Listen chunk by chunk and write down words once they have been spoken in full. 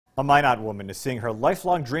A Minot woman is seeing her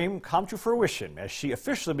lifelong dream come to fruition as she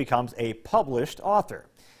officially becomes a published author.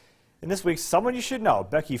 In this week's Someone You Should Know,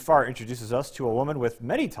 Becky Farr introduces us to a woman with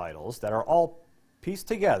many titles that are all pieced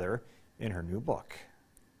together in her new book.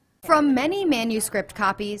 From many manuscript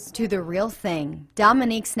copies to the real thing,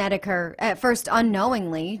 Dominique Snedeker, at first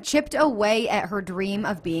unknowingly, chipped away at her dream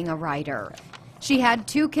of being a writer. She had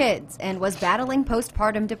 2 kids and was battling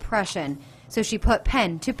postpartum depression, so she put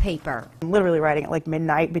pen to paper. I'm literally writing at like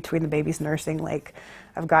midnight between the baby's nursing. Like,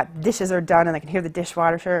 I've got dishes are done and I can hear the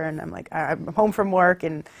dishwasher, and I'm like, I'm home from work,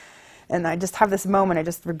 and I just have this moment. I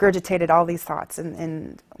just regurgitated all these thoughts,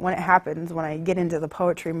 and when it happens, when I get into the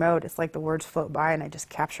poetry mode, it's like the words float by and I just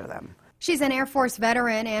capture them. She's an Air Force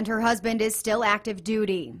veteran and her husband is still active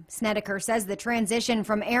duty. Snedeker says the transition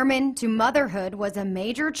from airman to motherhood was a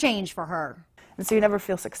major change for her. And so you never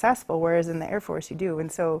feel successful, whereas in the Air Force you do.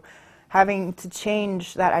 And so having to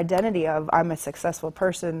change that identity of I'm a successful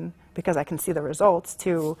person because I can see the results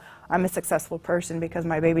to I'm a successful person because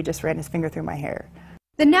my baby just ran his finger through my hair.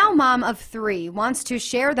 The now mom of 3 wants to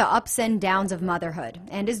share the ups and downs of motherhood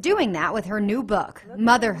and is doing that with her new book,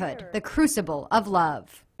 Motherhood, The Crucible of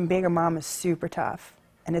Love. Being a mom is super tough,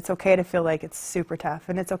 and it's okay to feel like it's super tough,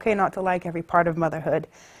 and it's okay not to like every part of motherhood,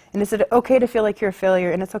 and it's okay to feel like you're a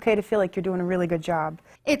failure, and it's okay to feel like you're doing a really good job.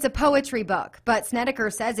 It's a poetry book, but Snedeker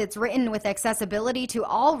says it's written with accessibility to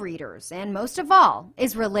all readers, and most of all,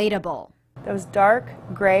 is relatable. Those dark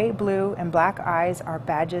gray, blue, and black eyes are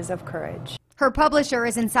badges of courage. Her publisher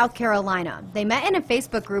is in South Carolina. They met in a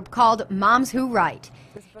Facebook group called Moms Who Write.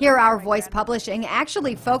 Here, Our Voice Publishing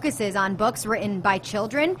actually focuses on books written by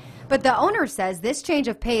children, but the owner says this change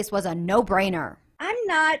of pace was a no-brainer. I'm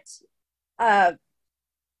not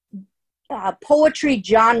a poetry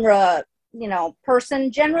genre,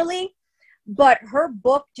 person generally, but her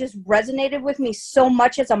book just resonated with me so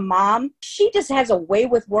much as a mom. She just has a way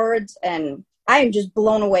with words, and I am just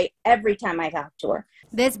blown away every time I talk to her.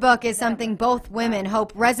 This book is something both women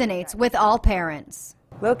hope resonates with all parents.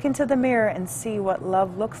 Look into the mirror and see what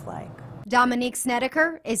love looks like. Dominique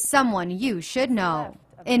Snedeker is someone you should know.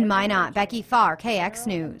 In Minot, Becky Farr, KX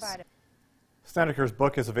News. Snedeker's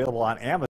book is available on Amazon.